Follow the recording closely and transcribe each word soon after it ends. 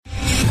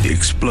The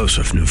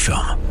explosive new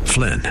film,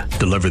 Flynn,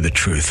 deliver the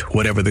truth,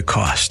 whatever the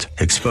cost,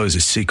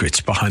 exposes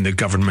secrets behind the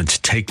government's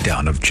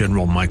takedown of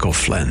General Michael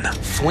Flynn.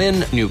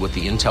 Flynn knew what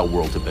the intel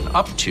world had been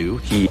up to.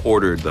 He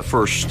ordered the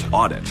first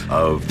audit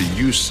of the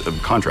use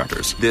of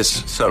contractors.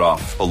 This set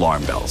off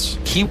alarm bells.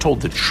 He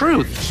told the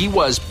truth. He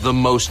was the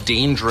most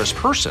dangerous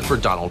person for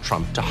Donald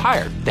Trump to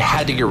hire. They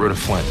had to get rid of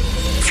Flynn.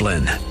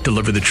 Flynn,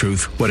 deliver the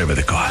truth, whatever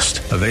the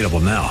cost. Available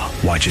now.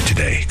 Watch it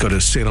today. Go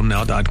to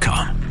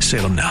salemnow.com.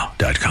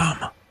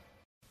 salemnow.com.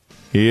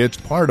 It's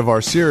part of our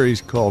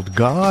series called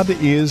God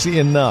is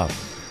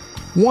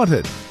Enough.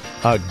 Wanted,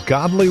 a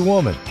godly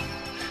woman.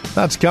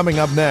 That's coming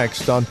up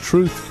next on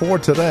Truth for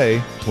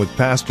Today with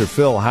Pastor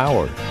Phil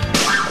Howard.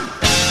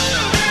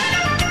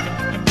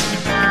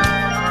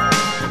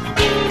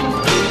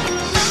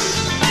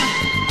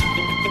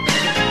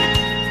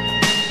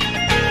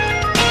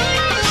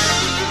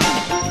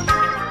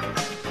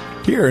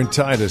 Here in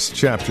Titus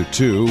chapter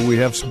 2, we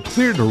have some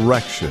clear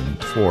direction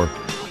for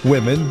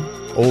women,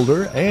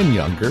 older and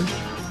younger,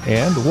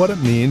 and what it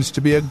means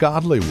to be a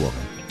godly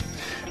woman.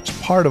 It's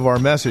part of our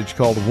message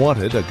called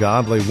Wanted, a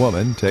Godly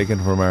Woman, taken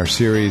from our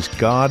series,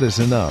 God is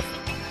Enough.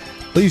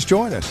 Please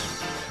join us.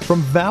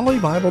 From Valley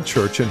Bible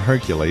Church in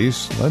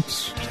Hercules,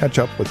 let's catch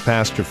up with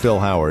Pastor Phil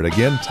Howard.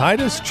 Again,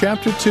 Titus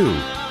chapter 2,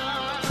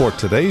 for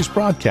today's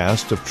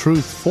broadcast of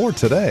Truth for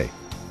Today.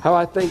 How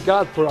I thank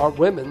God for our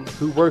women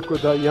who work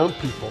with our young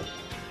people,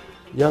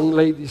 young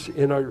ladies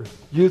in our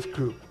youth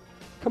group.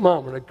 Come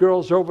on, when a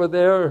girl's over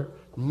there,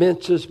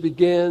 menses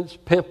begins,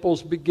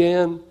 pimples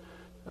begin,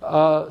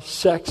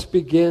 sex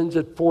begins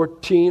at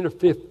 14 or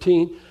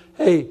 15.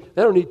 Hey,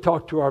 they don't need to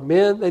talk to our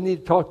men. They need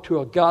to talk to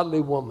a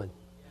godly woman.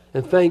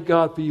 And thank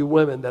God for you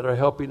women that are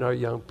helping our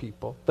young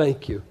people.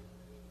 Thank you.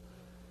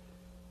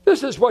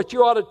 This is what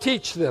you ought to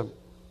teach them.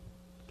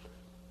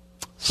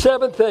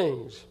 7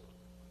 things.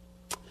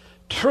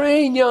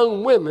 Train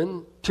young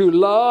women to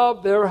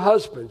love their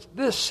husbands.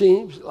 This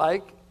seems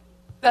like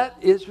that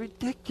is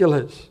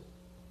ridiculous.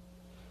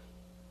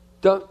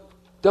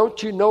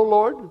 Don't you know,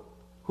 Lord,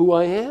 who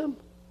I am?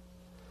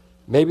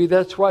 Maybe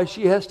that's why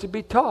she has to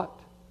be taught.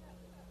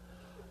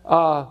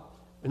 Now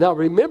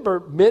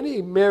remember,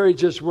 many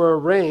marriages were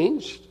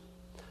arranged.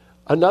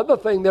 Another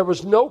thing, there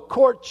was no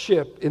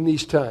courtship in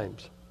these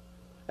times.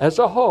 As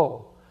a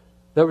whole,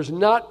 there was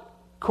not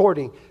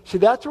courting. See,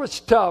 that's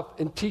what's tough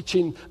in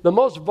teaching. The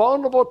most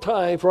vulnerable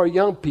time for our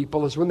young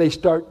people is when they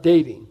start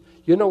dating.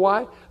 You know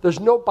why?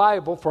 There's no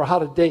Bible for how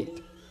to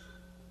date.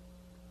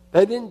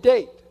 They didn't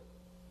date.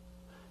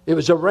 It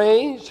was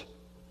arranged.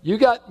 You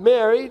got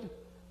married,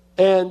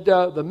 and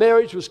the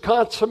marriage was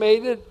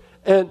consummated,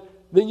 and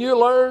then you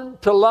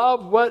learned to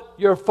love what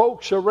your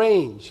folks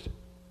arranged.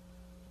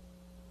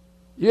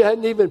 You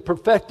hadn't even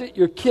perfected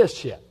your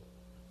kiss yet.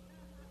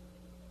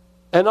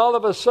 And all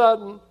of a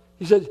sudden,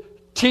 he said,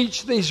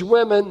 teach these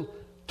women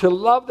to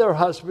love their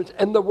husbands.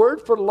 And the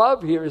word for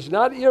love here is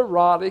not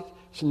erotic.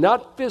 It's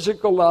not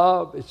physical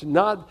love. It's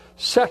not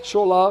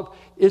sexual love.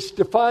 It's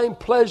to find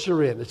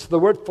pleasure in. It's the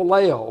word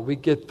phileo. We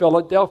get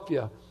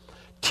Philadelphia.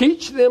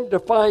 Teach them to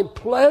find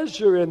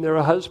pleasure in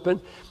their husband.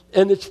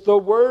 And it's the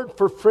word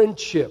for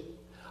friendship.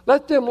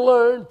 Let them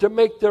learn to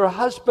make their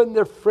husband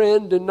their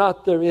friend and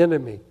not their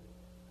enemy.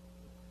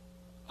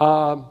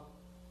 That's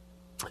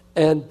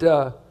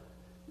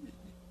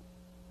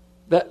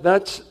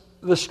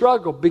the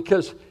struggle,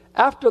 because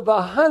after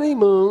the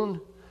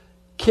honeymoon,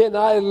 can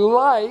I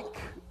like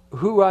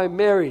who I'm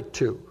married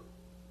to?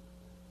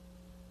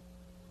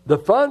 The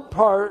fun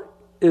part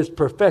is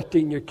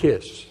perfecting your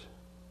kiss.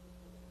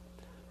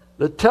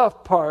 The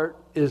tough part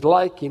is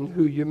liking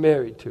who you're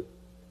married to.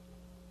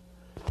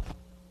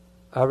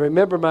 I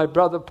remember my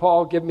brother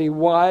Paul giving me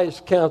wise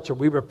counsel.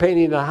 We were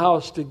painting a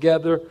house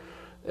together.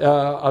 I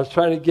was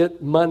trying to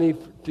get money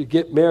to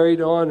get married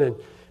on, and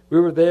we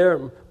were there,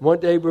 and one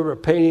day we were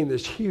painting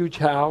this huge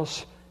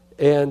house,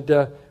 and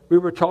we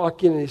were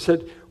talking, and he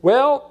said,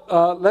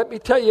 well, let me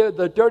tell you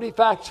the dirty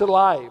facts of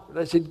life. And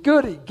I said,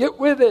 goody, get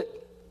with it.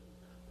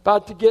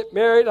 About to get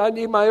married, I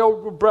need my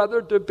older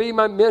brother to be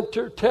my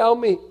mentor. Tell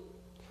me.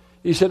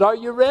 He said, are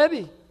you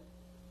ready?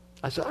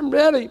 I said, I'm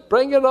ready.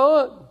 Bring it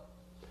on.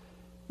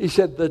 He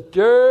said, the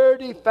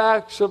dirty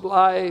facts of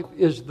life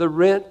is the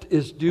rent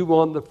is due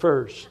on the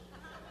 1st.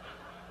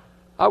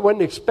 I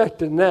wasn't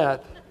expecting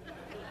that.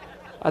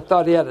 I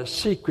thought he had a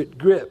secret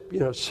grip,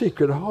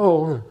 secret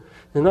hole.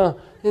 No.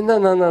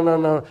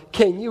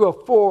 Can you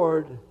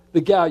afford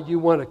the guy you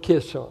want to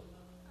kiss on?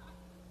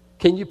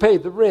 Can you pay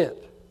the rent?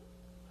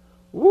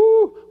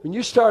 Woo! When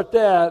you start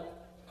that,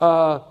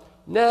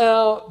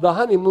 now the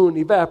honeymoon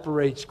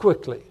evaporates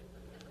quickly.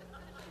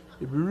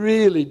 It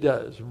really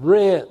does.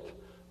 Rent,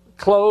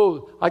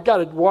 clothes. I got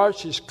to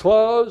wash his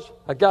clothes.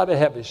 I got to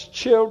have his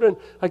children.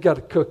 I got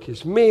to cook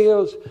his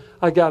meals.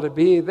 I got to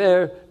be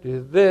there,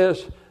 do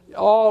this.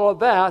 All of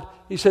that.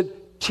 He said,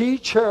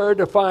 teach her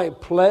to find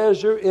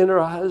pleasure in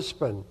her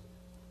husband.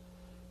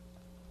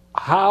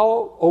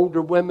 How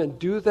older women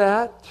do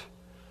that,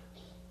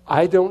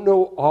 I don't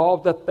know all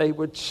that they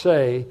would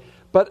say,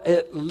 but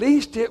at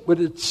least it would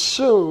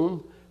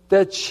assume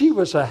that she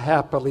was a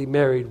happily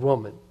married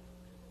woman?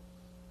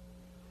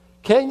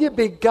 Can you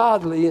be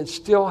godly and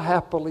still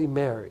happily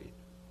married?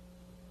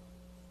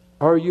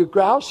 Or are you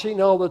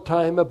grousing all the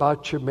time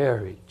about your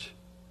marriage?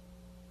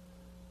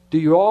 Do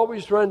you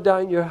always run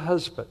down your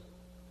husband?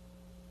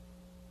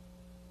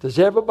 Does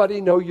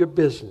everybody know your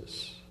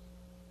business?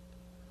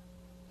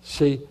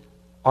 See,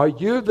 are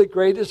you the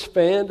greatest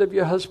fan of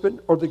your husband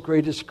or the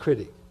greatest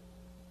critic?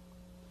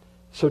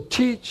 So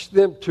teach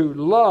them to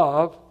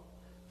love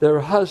their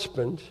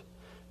husbands.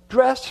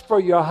 Dress for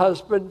your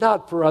husband,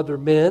 not for other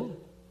men.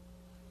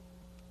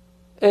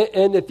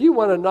 And if you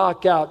want to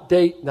knock out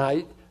date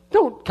night,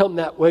 don't come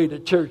that way to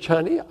church,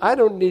 honey. I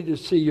don't need to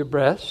see your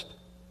breast.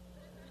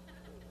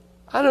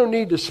 I don't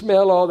need to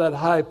smell all that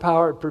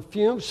high-powered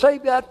perfume.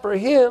 Save that for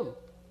him.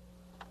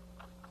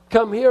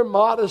 Come here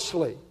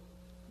modestly.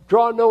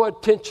 Draw no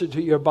attention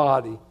to your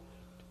body.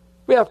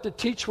 We have to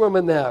teach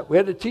women that. We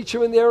had to teach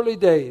them in the early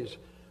days.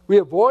 We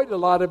avoid a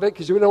lot of it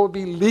because we don't want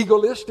to be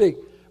legalistic.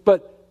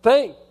 But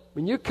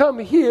when you come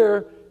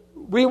here,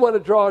 we want to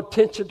draw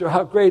attention to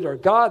how great our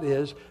God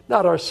is,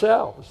 not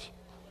ourselves.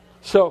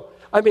 So,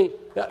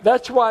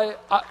 that's why,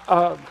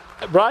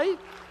 right?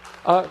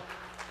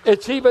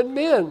 It's even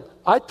men.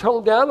 I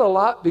tone down a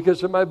lot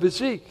because of my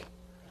physique.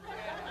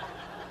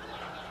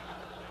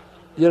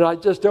 I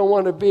just don't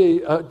want to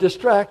be a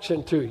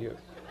distraction to you.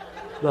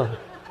 No.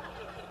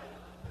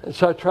 And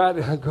so I try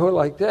to go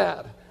like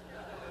that.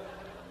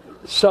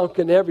 Sunk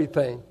in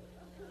everything.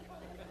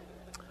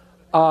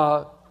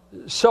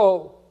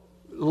 So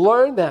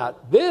learn that.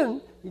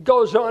 Then it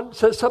goes on,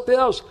 says something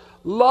else.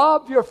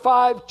 Love your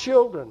 5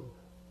 children.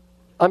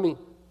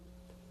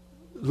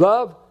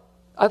 Love.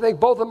 I think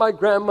both of my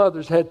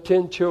grandmothers had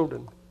 10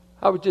 children.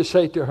 I would just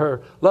say to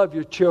her, love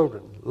your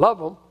children. Love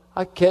them.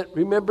 I can't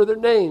remember their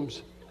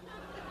names.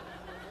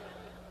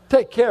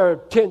 Take care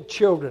of 10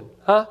 children,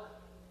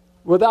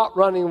 without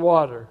running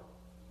water,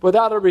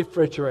 without a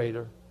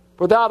refrigerator,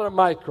 without a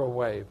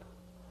microwave.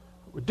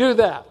 Do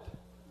that.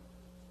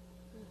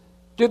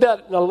 Do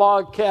that in a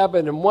log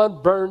cabin, and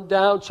one burned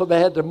down, so they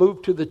had to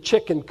move to the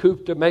chicken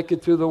coop to make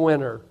it through the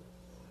winter.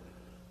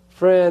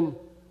 Friend,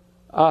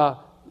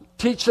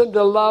 teach them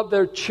to love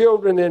their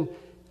children. And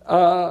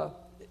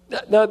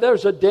now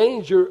there's a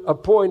danger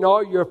of pouring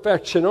all your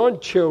affection on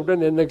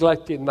children and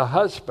neglecting the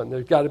husband.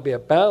 There's got to be a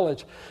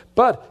balance.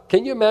 But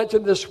can you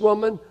imagine this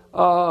woman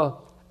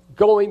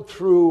going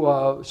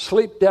through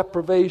sleep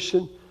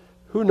deprivation?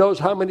 Who knows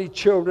how many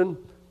children,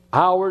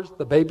 hours,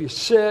 the baby's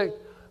sick,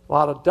 a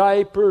lot of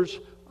diapers,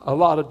 a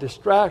lot of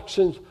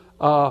distractions.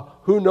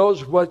 Who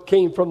knows what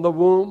came from the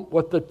womb,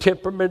 what the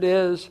temperament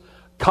is,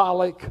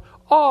 colic,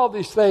 all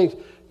these things.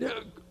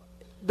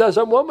 Does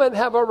a woman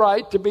have a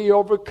right to be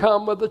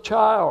overcome with a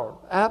child?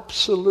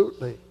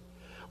 Absolutely.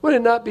 Would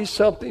it not be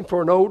something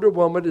for an older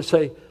woman to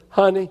say,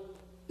 honey,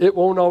 it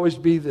won't always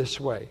be this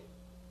way.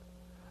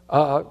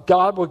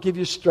 God will give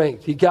you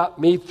strength. He got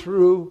me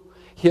through.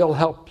 He'll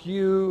help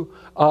you.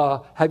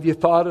 Have you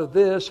thought of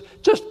this?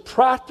 Just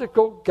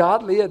practical,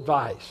 godly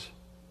advice.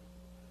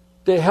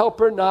 To help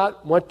her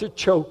not want to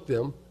choke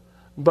them,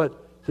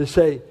 but to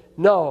say,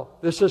 no,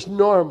 this is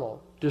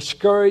normal.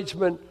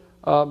 Discouragement,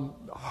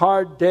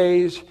 hard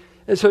days.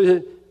 And so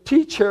to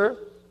teach her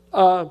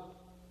how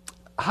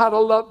to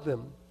love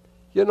them.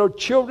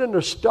 Children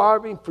are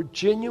starving for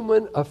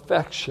genuine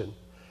affection.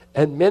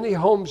 And many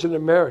homes in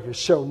America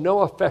show no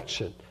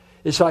affection.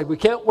 It's like, we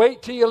can't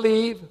wait till you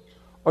leave,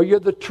 or you're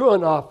the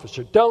truant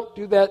officer. Don't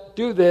do that,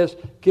 do this,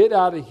 get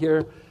out of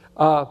here.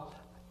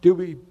 Do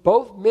we,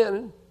 both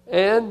men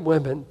and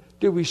women,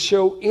 do we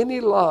show any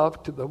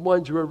love to the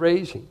ones we're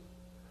raising?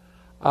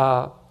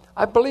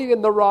 I believe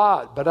in the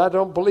rod, but I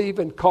don't believe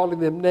in calling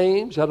them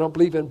names. I don't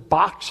believe in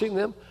boxing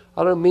them.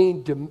 I don't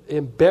mean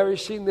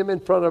embarrassing them in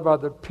front of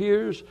other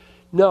peers.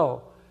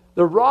 No,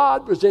 the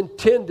rod was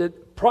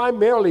intended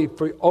primarily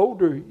for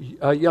older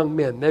young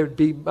men.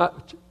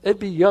 They'd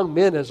be young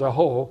men as a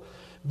whole,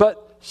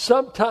 but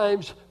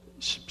sometimes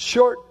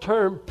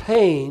short-term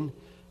pain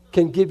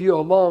can give you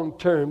a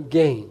long-term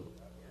gain.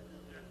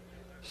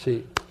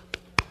 See,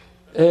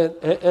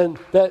 and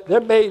that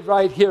they're made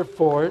right here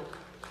for it.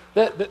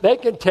 They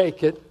can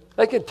take it.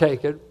 They can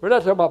take it. We're not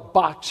talking about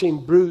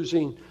boxing,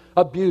 bruising,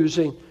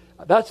 abusing.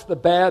 That's the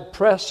bad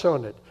press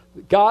on it.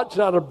 God's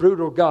not a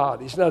brutal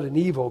God. He's not an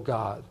evil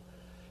God.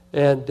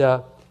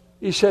 And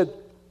he said,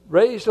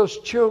 raise those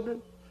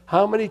children.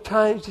 How many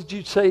times did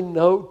you say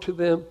no to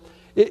them?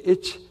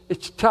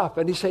 It's tough.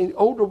 And he's saying,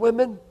 older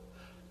women,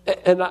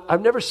 and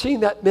I've never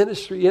seen that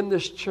ministry in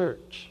this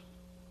church.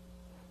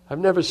 I've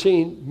never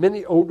seen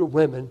many older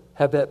women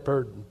have that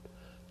burden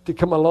to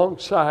come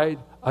alongside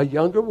a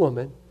younger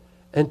woman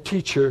and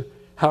teach her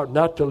how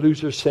not to lose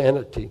her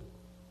sanity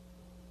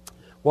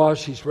while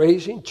she's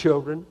raising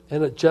children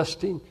and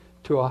adjusting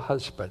to a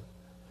husband.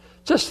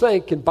 Just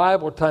think in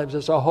Bible times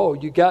as a whole,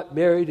 you got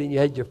married and you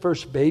had your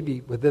first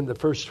baby within the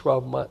first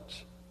 12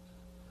 months.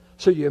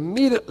 So you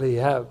immediately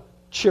have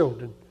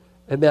children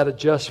and that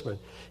adjustment.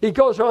 He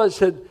goes on and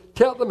said,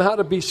 tell them how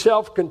to be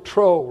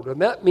self-controlled.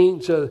 And that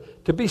means to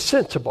be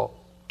sensible,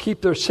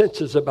 keep their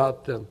senses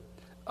about them.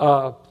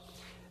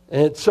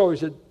 And so he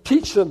said,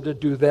 teach them to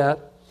do that.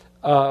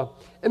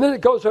 And then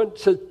it goes on, it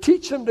says,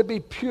 teach them to be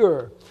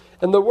pure.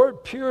 And the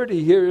word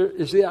purity here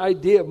is the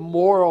idea of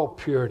moral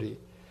purity.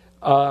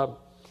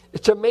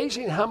 It's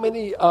amazing how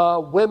many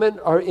women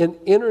are in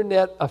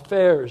internet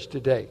affairs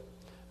today.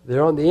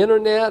 They're on the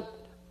internet.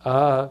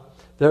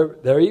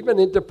 They're even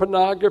into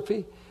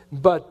pornography.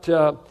 But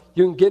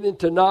you can get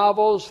into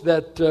novels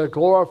that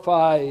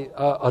glorify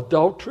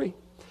adultery.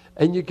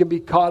 And you can be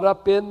caught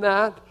up in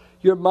that.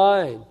 Your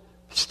mind.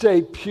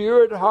 Stay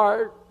pure at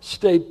heart.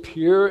 Stay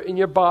pure in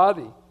your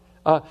body.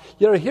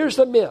 Here's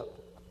the myth.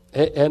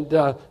 And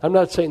I'm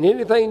not saying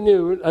anything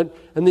new.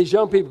 And these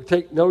young people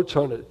take notes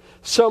on it.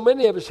 So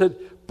many of us said,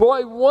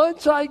 boy,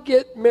 once I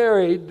get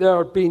married,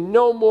 there'll be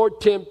no more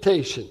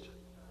temptations.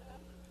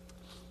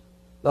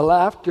 The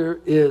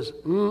laughter is,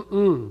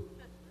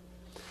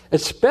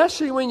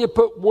 Especially when you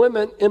put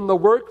women in the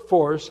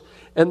workforce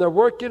and they're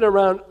working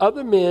around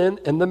other men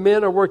and the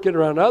men are working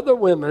around other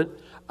women.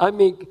 I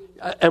mean,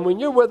 and when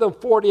you're with them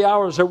 40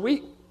 hours a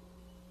week,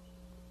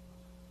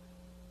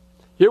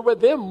 you're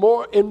with them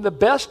more in the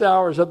best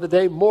hours of the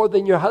day more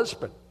than your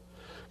husband.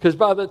 Because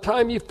by the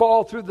time you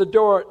fall through the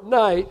door at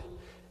night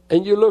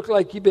and you look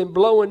like you've been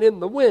blowing in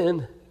the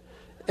wind,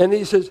 and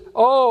he says,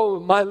 oh,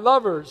 my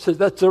lover, says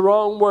that's the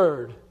wrong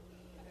word.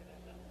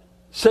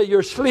 Say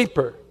you're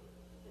sleeper.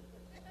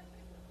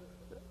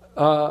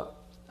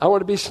 I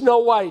want to be Snow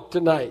White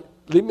tonight.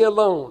 Leave me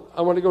alone.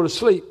 I want to go to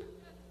sleep.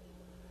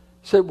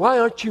 Said, why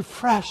aren't you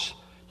fresh?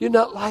 You're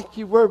not like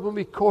you were when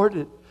we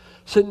courted.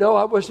 Said, no,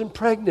 I wasn't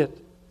pregnant.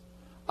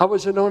 I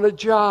wasn't on a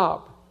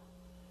job.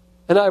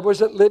 And I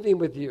wasn't living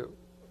with you.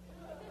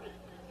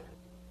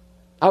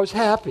 I was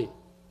happy.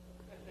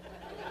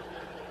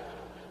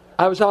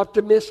 I was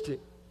optimistic.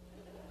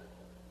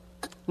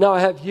 Now I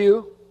have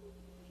you.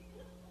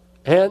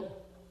 And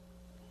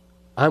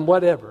I'm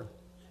whatever.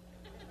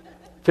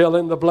 Fill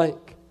in the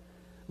blank.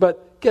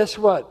 But guess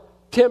what?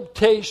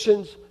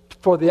 Temptations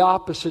for the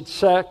opposite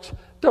sex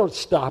don't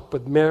stop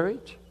with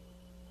marriage.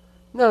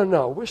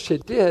 No, wish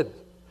it did.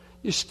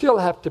 You still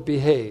have to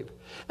behave.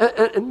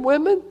 And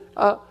women,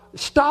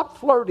 stop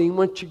flirting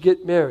once you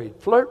get married.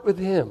 Flirt with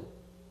him.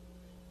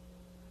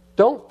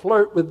 Don't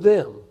flirt with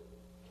them.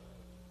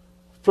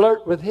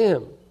 Flirt with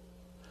him.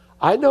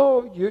 I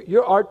know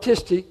you're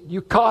artistic.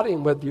 You caught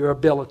him with your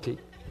ability.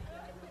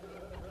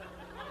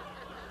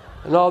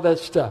 And all that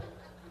stuff.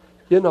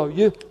 You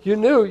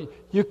knew,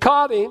 you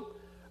caught him.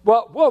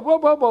 Well,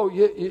 whoa.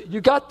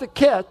 You got the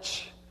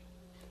catch.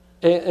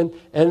 And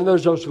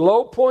there's those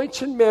low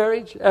points in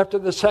marriage. After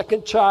the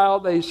second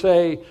child, they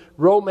say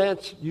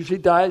romance usually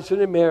dies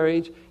in a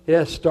marriage. It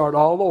has to start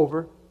all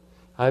over.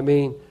 I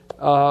mean,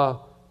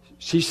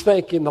 she's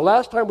thinking, the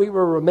last time we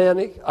were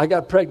romantic, I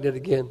got pregnant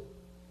again.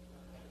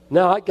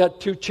 Now I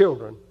got 2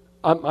 children.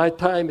 My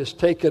time is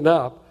taken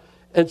up.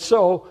 And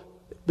so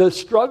the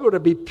struggle to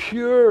be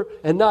pure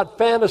and not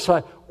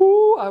fantasize.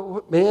 I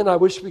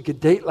wish we could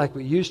date like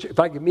we used to. If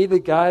I could meet a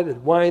guy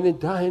that'd wine and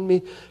dine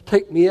me,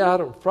 take me out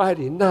on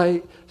Friday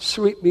night,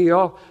 sweep me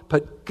off,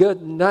 but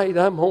good night,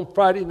 I'm home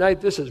Friday night,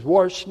 this is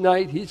worst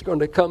night, he's going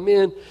to come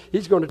in,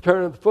 he's going to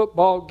turn on the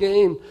football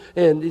game,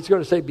 and he's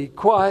going to say, be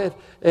quiet,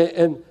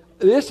 and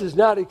this is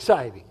not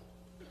exciting.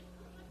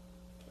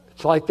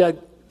 It's like that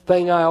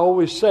thing I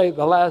always say,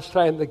 the last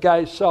time the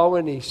guy saw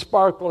any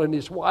sparkle in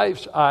his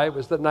wife's eye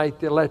was the night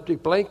the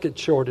electric blanket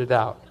shorted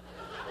out.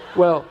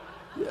 Well,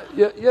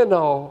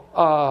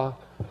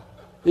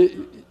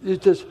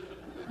 it just,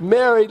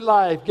 married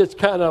life gets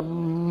kind of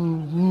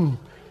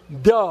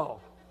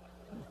dull.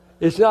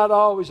 It's not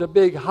always a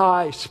big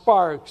high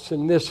sparks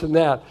and this and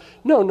that.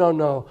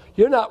 No.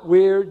 You're not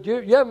weird.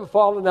 You haven't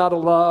fallen out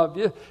of love.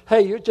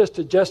 You're just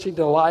adjusting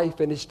to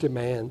life and its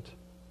demand.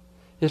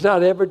 It's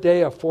not every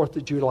day a 4th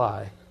of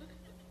July.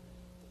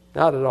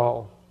 Not at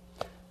all.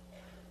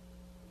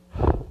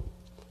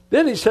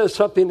 Then he says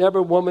something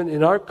every woman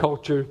in our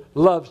culture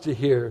loves to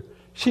hear.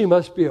 She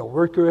must be a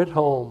worker at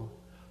home.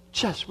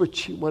 Just what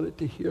she wanted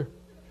to hear.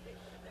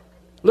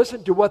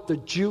 Listen to what the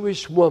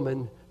Jewish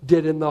woman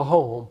did in the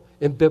home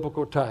in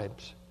biblical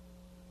times.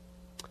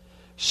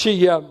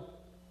 She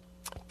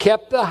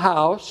kept the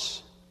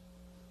house,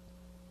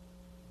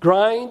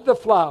 grind the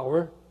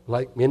flour,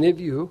 like many of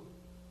you,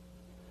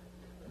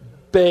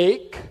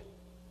 bake,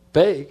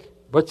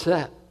 what's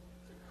that?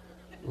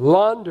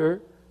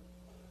 Launder.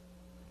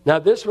 Now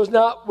this was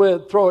not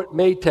with throw it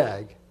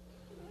Maytag.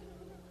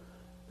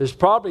 It's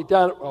probably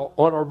down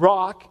on a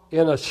rock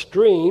in a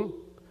stream.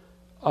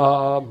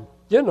 I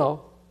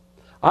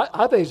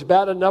think it's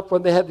bad enough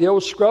when they had the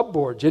old scrub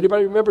boards.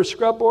 Anybody remember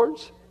scrub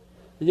boards?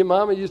 And your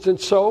mama using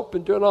soap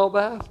and doing all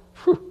that?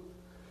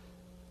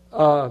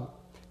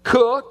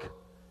 Cook,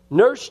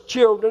 nurse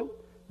children,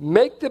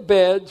 make the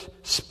beds,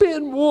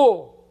 spin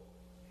wool.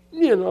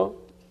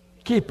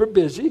 Keep her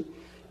busy.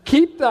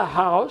 Keep the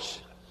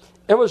house.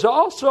 And was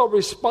also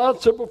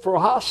responsible for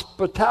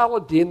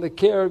hospitality and the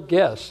care of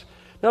guests.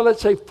 Now,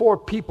 let's say 4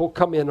 people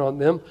come in on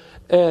them,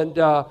 and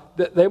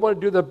they want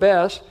to do their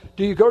best.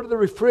 Do you go to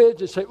the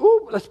fridge and say,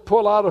 ooh, let's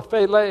pull out a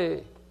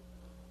filet?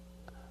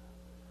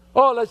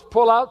 Oh, let's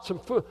pull out some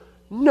food.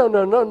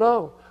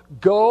 No.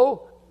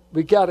 Go.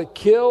 We got to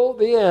kill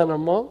the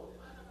animal.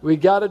 We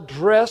got to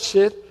dress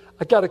it.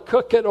 I got to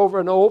cook it over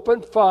an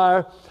open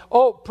fire.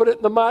 Oh, put it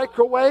in the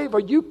microwave? Are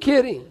you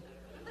kidding?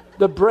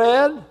 The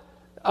bread,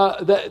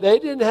 they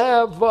didn't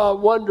have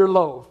Wonder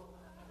Loaf.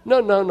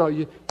 No.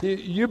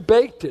 You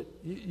baked it.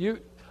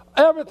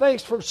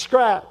 Everything's from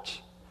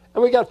scratch.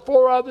 And we got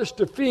 4 others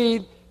to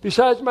feed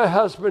besides my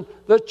husband,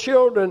 the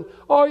children.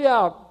 Oh,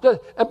 yeah.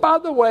 And by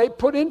the way,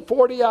 put in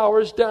 40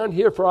 hours down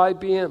here for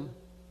IBM.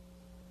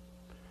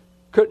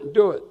 Couldn't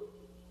do it.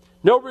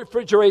 No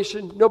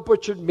refrigeration, no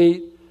butchered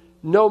meat,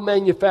 no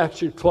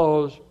manufactured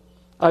clothes.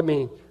 I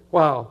mean,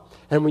 wow.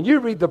 And when you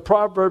read the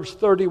Proverbs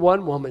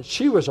 31 woman,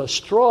 she was a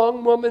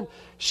strong woman.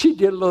 She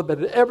did a little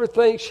bit of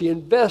everything. She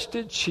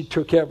invested. She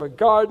took care of her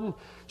garden.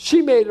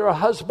 She made her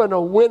husband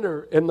a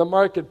winner in the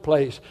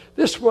marketplace.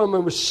 This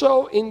woman was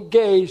so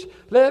engaged.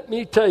 Let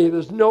me tell you,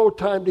 there's no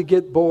time to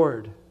get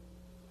bored.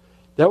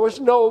 There was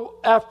no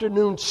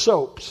afternoon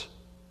soaps.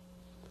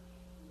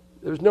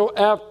 There was no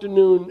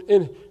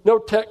no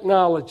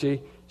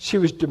technology. She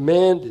was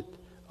demanded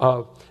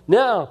of.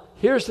 Now,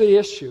 here's the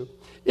issue.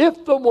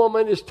 If the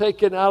woman is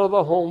taken out of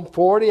the home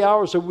 40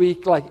 hours a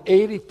week, like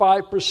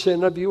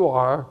 85% of you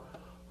are,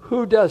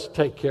 who does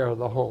take care of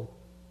the home?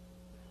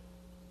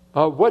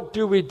 What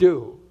do we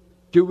do?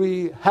 Do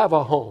we have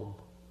a home?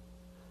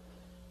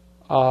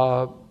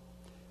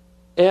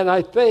 And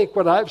I think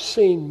what I've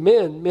seen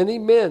many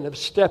men have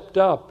stepped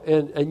up,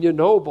 and you're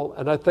noble,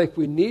 and I think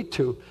we need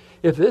to.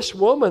 If this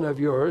woman of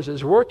yours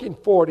is working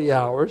 40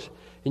 hours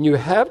and you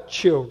have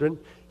children,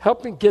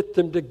 helping get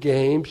them to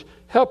games,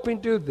 helping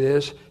do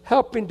this,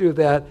 helping do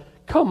that,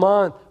 come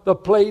on, the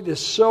plate is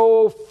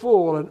so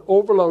full and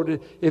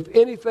overloaded. If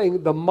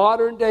anything, the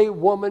modern day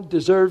woman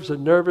deserves a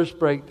nervous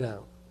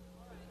breakdown.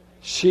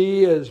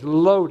 She is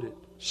loaded.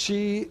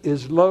 She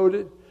is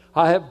loaded.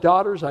 I have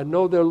daughters, I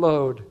know they're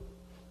loaded.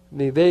 I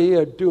mean, they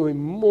are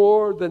doing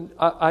more than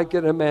I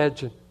can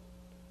imagine.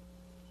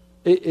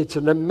 It's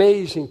an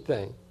amazing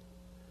thing.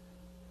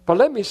 But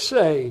let me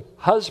say,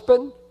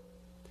 husband,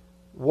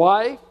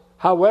 wife,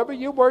 however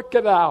you work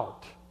it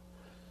out,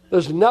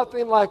 there's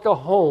nothing like a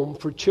home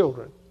for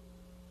children.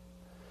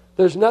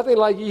 There's nothing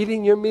like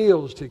eating your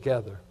meals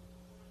together.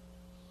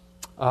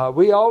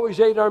 We always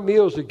ate our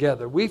meals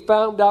together. We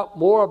found out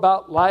more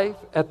about life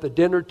at the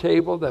dinner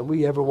table than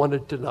we ever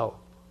wanted to know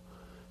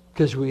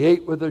because we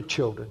ate with our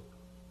children.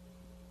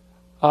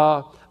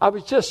 I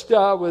was just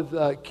with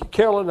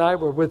Carol and I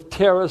were with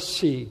Tara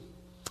C.,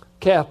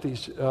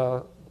 Kathy's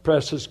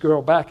precious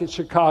girl, back in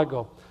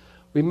Chicago.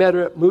 We met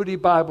her at Moody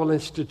Bible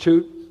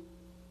Institute,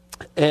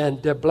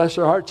 and bless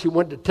her heart, she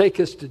wanted to take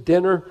us to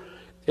dinner,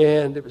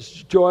 and it was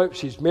joy.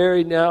 She's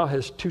married now,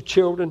 has 2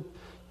 children,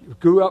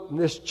 grew up in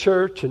this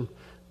church, and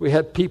we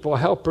had people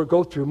help her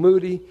go through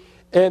Moody,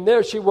 and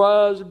there she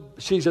was.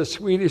 She's as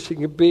sweet as she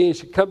can be, and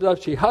she comes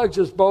up, she hugs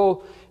us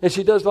both, and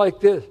she does like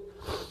this.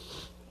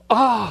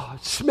 Oh,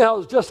 it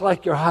smells just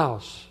like your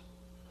house.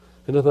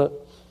 And I thought,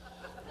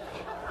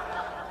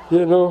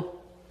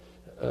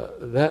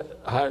 that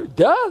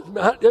does.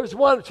 There was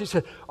one, she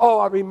said, oh,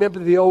 I remember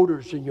the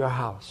odors in your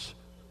house.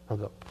 I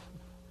thought,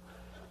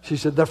 she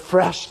said, the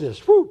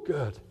freshness, whoo,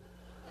 good.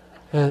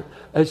 And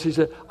she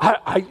said,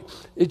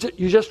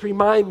 you just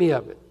remind me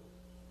of it.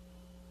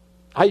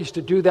 I used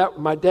to do that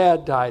when my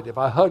dad died. If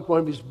I hugged one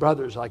of his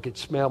brothers, I could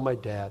smell my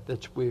dad.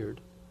 That's weird.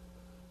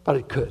 But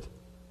I could.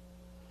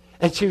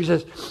 And she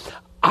says,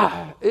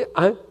 I'm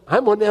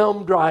on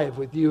Elm Drive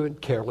with you and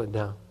Carolyn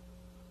now.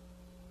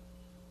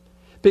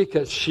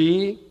 Because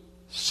she,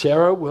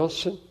 Sarah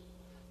Wilson,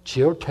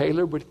 Jill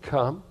Taylor would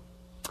come.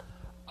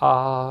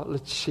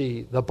 Let's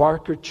see, the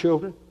Barker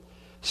children.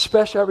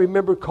 Especially I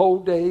remember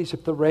cold days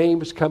if the rain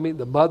was coming.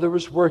 The mother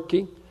was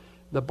working,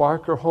 the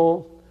Barker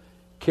home.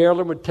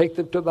 Carolyn would take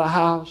them to the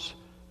house.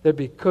 There'd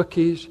be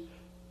cookies.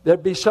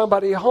 There'd be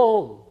somebody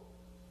home.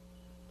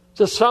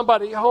 Just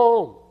somebody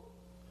home.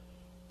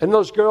 And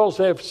those girls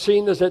have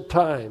seen us at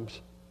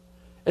times.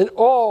 And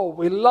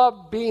we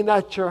loved being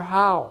at your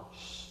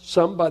house.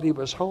 Somebody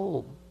was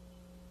home.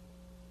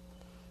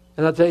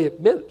 And I'll tell you,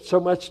 it meant so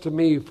much to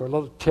me for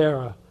little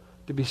Tara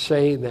to be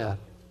saying that.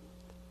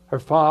 Her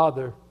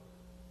father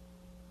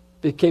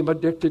became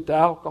addicted to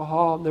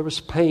alcohol, and there was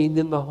pain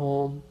in the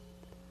home.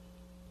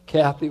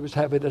 Kathy was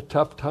having a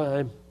tough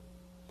time.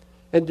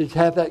 And to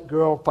have that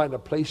girl find a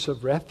place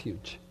of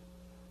refuge.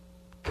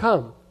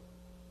 Come.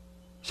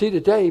 See,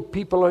 today,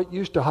 people aren't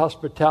used to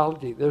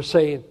hospitality. They're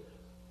saying,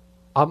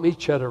 I'll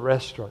meet you at a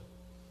restaurant.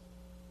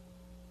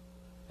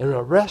 And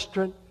a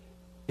restaurant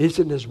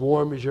isn't as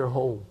warm as your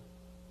home.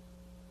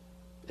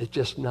 It's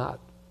just not.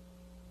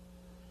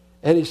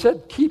 And he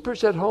said,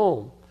 keepers at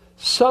home.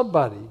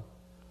 Somebody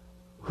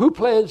who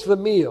plans the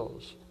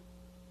meals.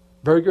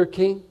 Burger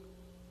King.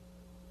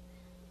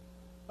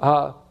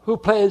 Who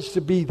plans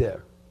to be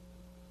there?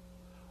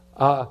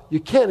 You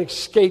can't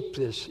escape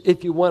this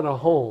if you want a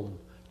home.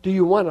 Do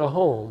you want a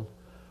home?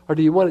 Or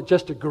do you want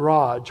just a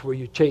garage where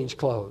you change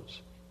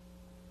clothes?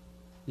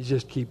 You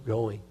just keep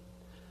going.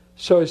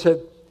 So he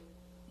said,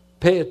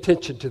 pay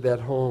attention to that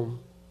home.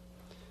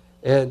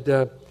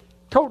 And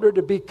told her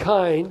to be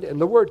kind. And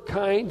the word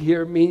kind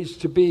here means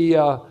to be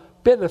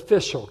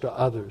beneficial to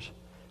others.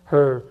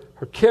 Her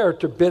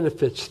character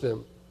benefits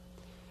them.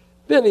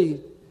 Then he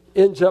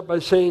ends up by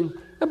saying,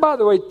 and by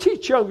the way,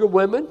 teach younger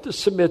women to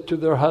submit to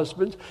their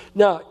husbands.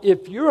 Now,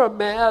 if you're a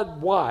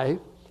mad wife,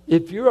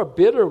 if you're a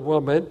bitter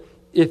woman,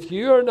 if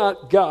you're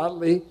not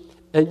godly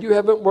and you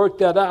haven't worked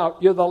that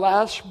out, you're the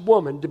last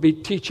woman to be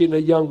teaching a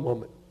young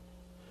woman.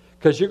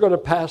 Because you're going to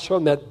pass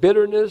on that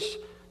bitterness,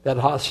 that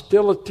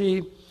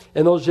hostility,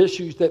 and those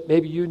issues that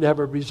maybe you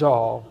never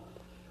resolve.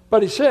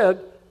 But he said,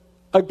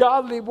 a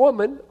godly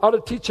woman ought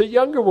to teach a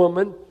younger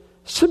woman,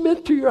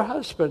 submit to your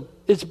husband.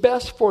 It's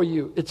best for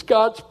you. It's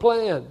God's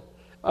plan.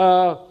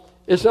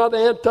 It's not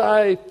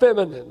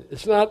anti-feminine.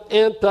 It's not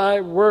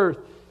anti-worth.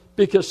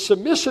 Because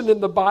submission in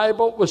the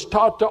Bible was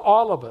taught to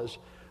all of us.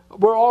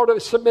 We're all to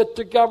submit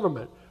to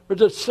government. We're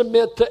to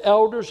submit to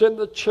elders in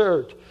the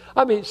church.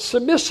 I mean,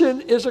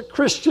 submission is a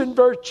Christian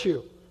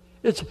virtue.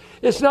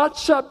 It's not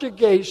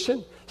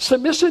subjugation.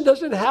 Submission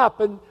doesn't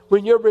happen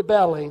when you're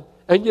rebelling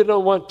and you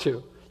don't want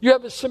to. You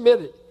haven't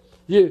submitted.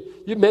 You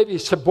may be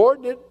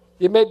subordinate.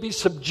 You may be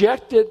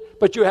subjected,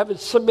 but you haven't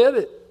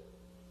submitted.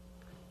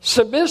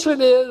 Submission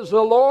is,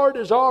 the Lord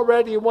has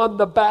already won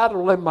the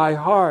battle in my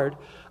heart.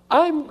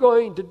 I'm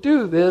going to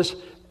do this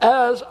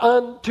as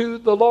unto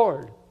the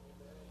Lord.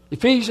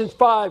 Ephesians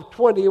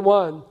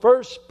 5:21,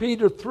 1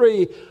 Peter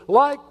 3,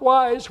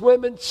 likewise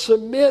women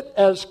submit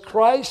as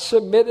Christ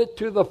submitted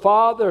to the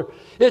Father.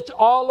 It's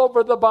all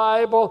over the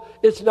Bible.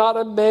 It's not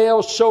a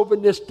male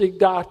chauvinistic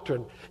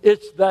doctrine.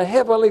 It's the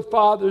Heavenly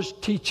Father's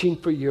teaching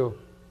for you.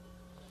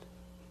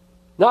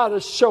 Not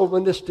a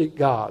chauvinistic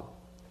God.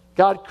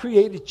 God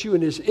created you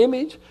in His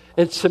image.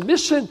 And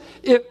submission,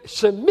 if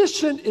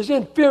submission is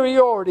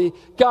inferiority,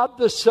 God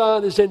the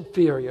Son is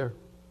inferior.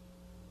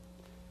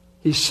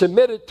 He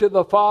submitted to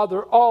the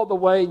Father all the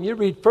way. And you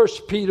read 1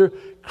 Peter,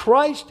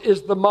 Christ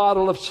is the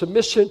model of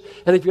submission.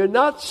 And if you're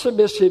not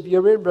submissive,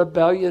 you're in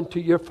rebellion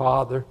to your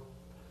Father.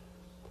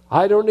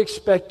 I don't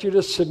expect you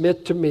to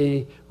submit to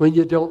me when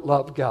you don't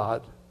love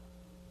God.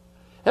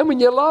 And when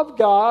you love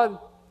God,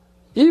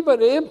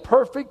 even an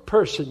imperfect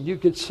person you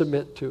can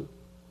submit to.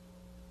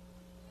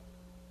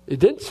 It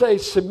didn't say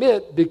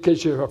submit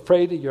because you're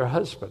afraid of your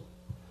husband.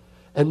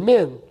 And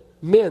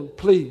men,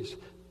 please,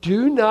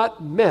 do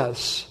not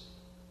mess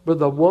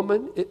with a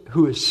woman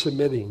who is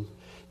submitting.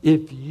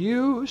 If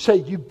you say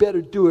you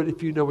better do it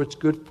if you know it's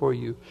good for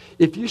you,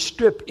 if you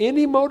strip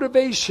any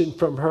motivation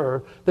from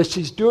her that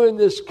she's doing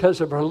this because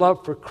of her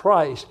love for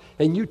Christ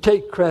and you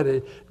take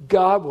credit,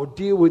 God will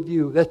deal with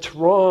you. That's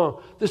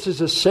wrong. This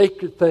is a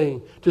sacred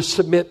thing to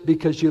submit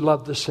because you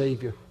love the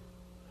Savior.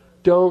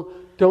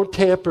 Don't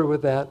tamper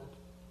with that.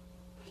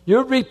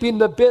 You're reaping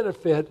the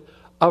benefit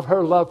of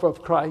her love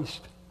of Christ.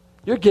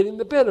 You're getting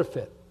the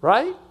benefit,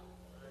 right?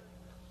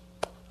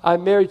 I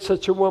married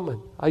such a woman.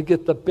 I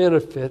get the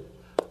benefit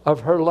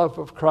of her love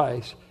of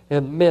Christ.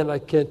 And men, I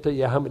can't tell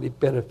you how many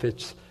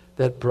benefits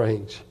that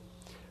brings.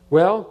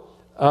 Well,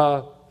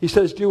 he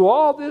says, do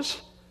all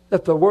this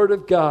that the word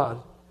of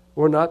God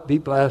will not be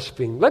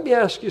blasphemed. Let me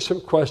ask you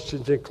some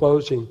questions in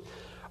closing.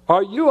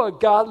 Are you a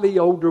godly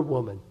older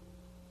woman?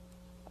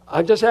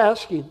 I'm just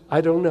asking.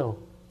 I don't know.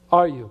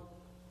 Are you?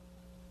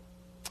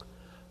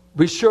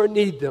 We sure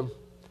need them.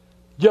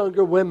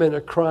 Younger women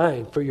are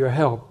crying for your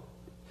help.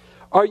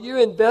 Are you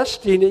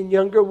investing in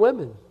younger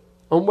women?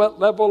 On what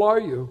level are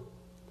you?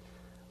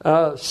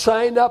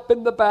 Sign up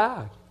in the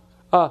back.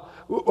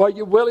 Are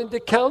you willing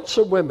to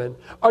counsel women?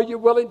 Are you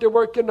willing to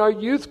work in our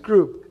youth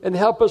group and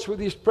help us with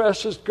these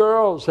precious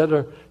girls that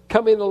are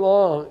coming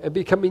along and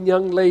becoming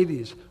young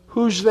ladies?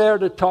 Who's there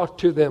to talk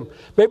to them?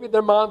 Maybe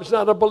their mom's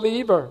not a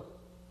believer.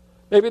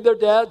 Maybe their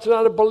dad's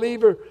not a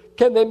believer.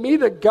 Can they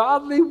meet a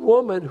godly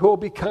woman who will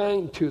be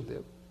kind to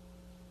them?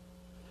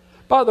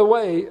 By the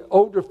way,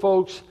 older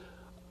folks,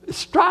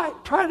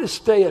 try to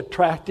stay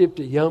attractive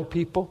to young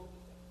people.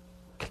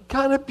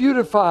 Kind of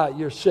beautify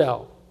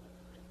yourself.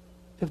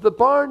 If the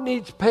barn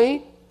needs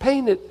paint,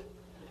 paint it.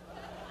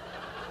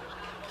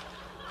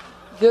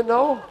 You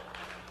know?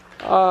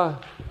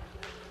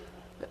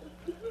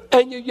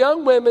 And you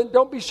young women,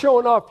 don't be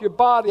showing off your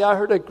body. I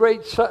heard a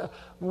great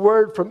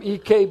word from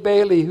E.K.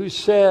 Bailey who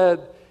said,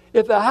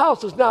 if the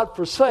house is not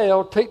for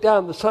sale, take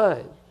down the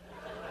sign.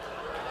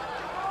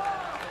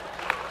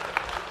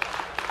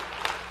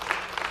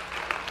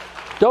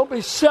 Don't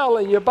be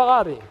selling your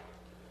body.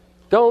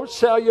 Don't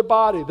sell your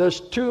body. There's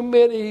too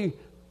many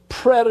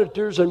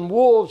predators and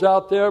wolves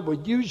out there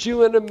will use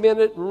you in a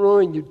minute and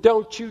ruin you.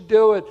 Don't you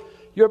do it.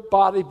 Your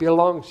body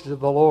belongs to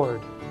the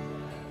Lord.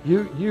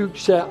 You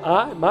say,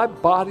 my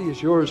body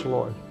is yours,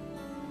 Lord.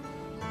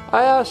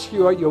 I ask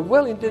you, are you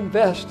willing to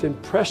invest in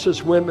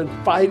precious women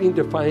fighting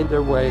to find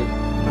their way?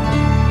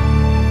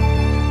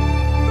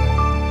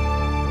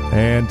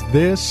 And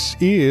this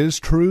is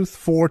Truth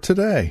for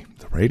Today,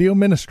 the radio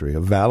ministry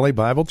of Valley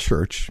Bible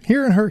Church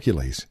here in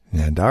Hercules,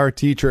 and our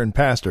teacher and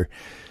pastor,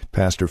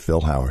 Pastor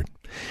Phil Howard.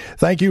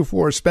 Thank you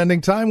for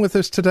spending time with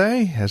us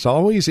today. As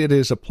always, it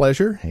is a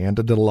pleasure and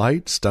a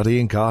delight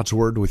studying God's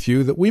Word with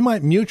you that we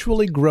might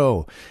mutually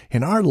grow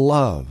in our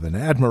love and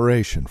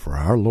admiration for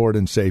our Lord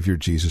and Savior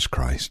Jesus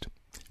Christ.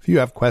 If you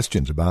have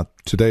questions about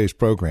today's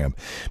program,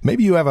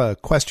 maybe you have a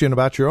question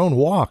about your own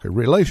walk or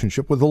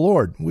relationship with the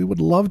Lord, we would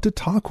love to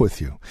talk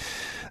with you.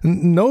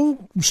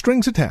 No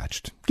strings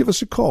attached. Give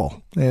us a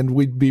call, and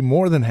we'd be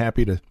more than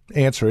happy to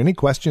answer any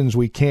questions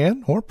we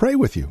can or pray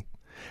with you.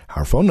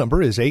 Our phone number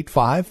is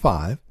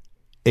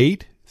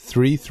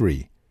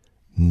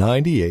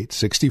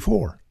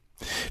 855-833-9864.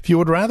 If you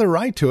would rather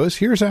write to us,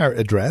 here's our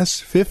address,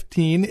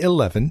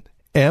 1511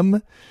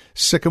 M.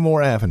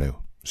 Sycamore Avenue,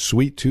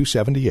 Suite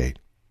 278.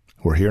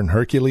 We're here in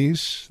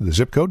Hercules, the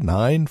zip code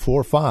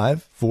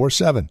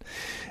 94547.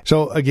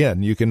 So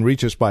again, you can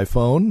reach us by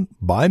phone,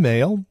 by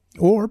mail,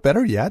 or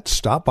better yet,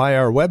 stop by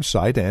our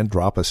website and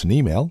drop us an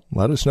email.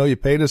 Let us know you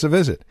paid us a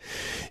visit.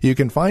 You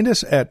can find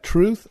us at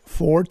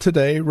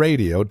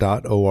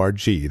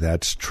truthfortodayradio.org.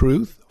 That's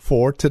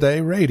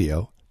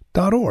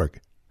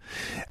truthfortodayradio.org.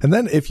 And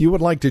then if you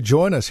would like to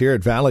join us here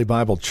at Valley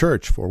Bible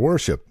Church for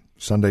worship,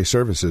 Sunday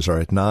services are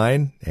at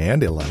 9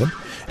 and 11,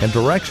 and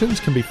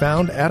directions can be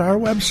found at our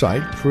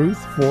website,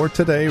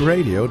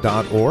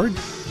 truthfortodayradio.org,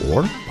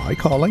 or by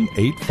calling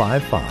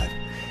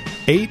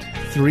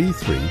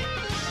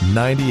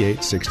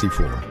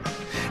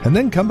 855-833-9864. And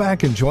then come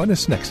back and join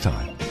us next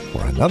time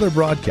for another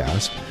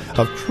broadcast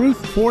of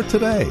Truth for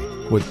Today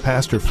with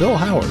Pastor Phil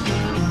Howard.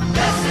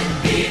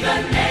 Blessed be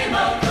the name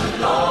of the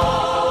Lord.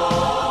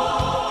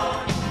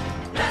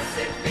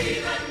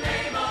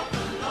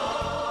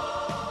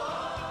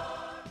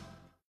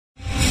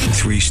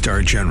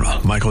 Three-star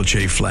General Michael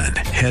J. Flynn,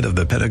 head of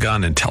the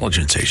Pentagon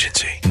Intelligence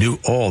Agency, knew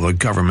all the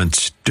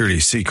government's dirty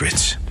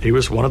secrets. He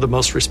was one of the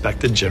most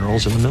respected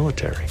generals in the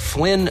military.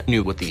 Flynn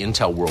knew what the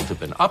intel world had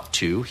been up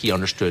to. He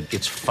understood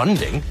its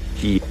funding.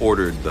 He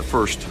ordered the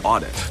first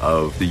audit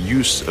of the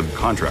use of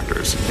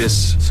contractors.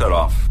 This set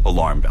off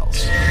alarm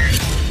bells.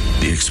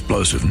 The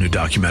explosive new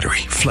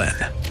documentary, Flynn,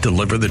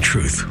 Deliver the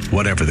Truth,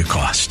 Whatever the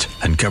Cost,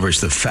 uncovers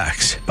the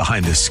facts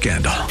behind this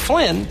scandal.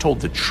 Flynn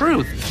told the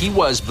truth. He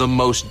was the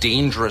most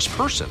dangerous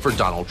person for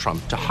Donald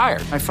Trump to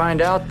hire. I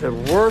find out the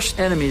worst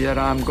enemy that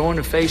I'm going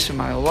to face in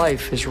my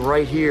life is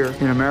right here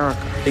in America.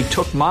 They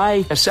took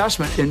my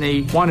assessment and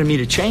they wanted me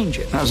to change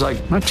it. And I was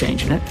like, I'm not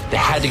changing it. They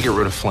had to get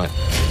rid of Flynn.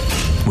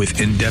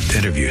 With in-depth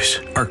interviews,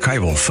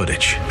 archival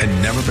footage,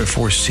 and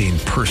never-before-seen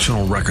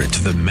personal records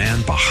of the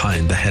man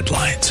behind the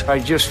headlines. I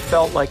just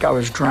felt like I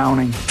was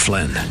drowning.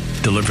 Flynn,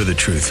 Deliver the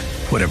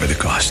Truth, Whatever the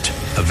Cost.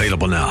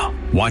 Available now.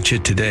 Watch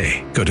it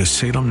today. Go to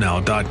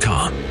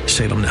salemnow.com.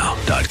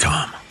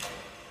 salemnow.com.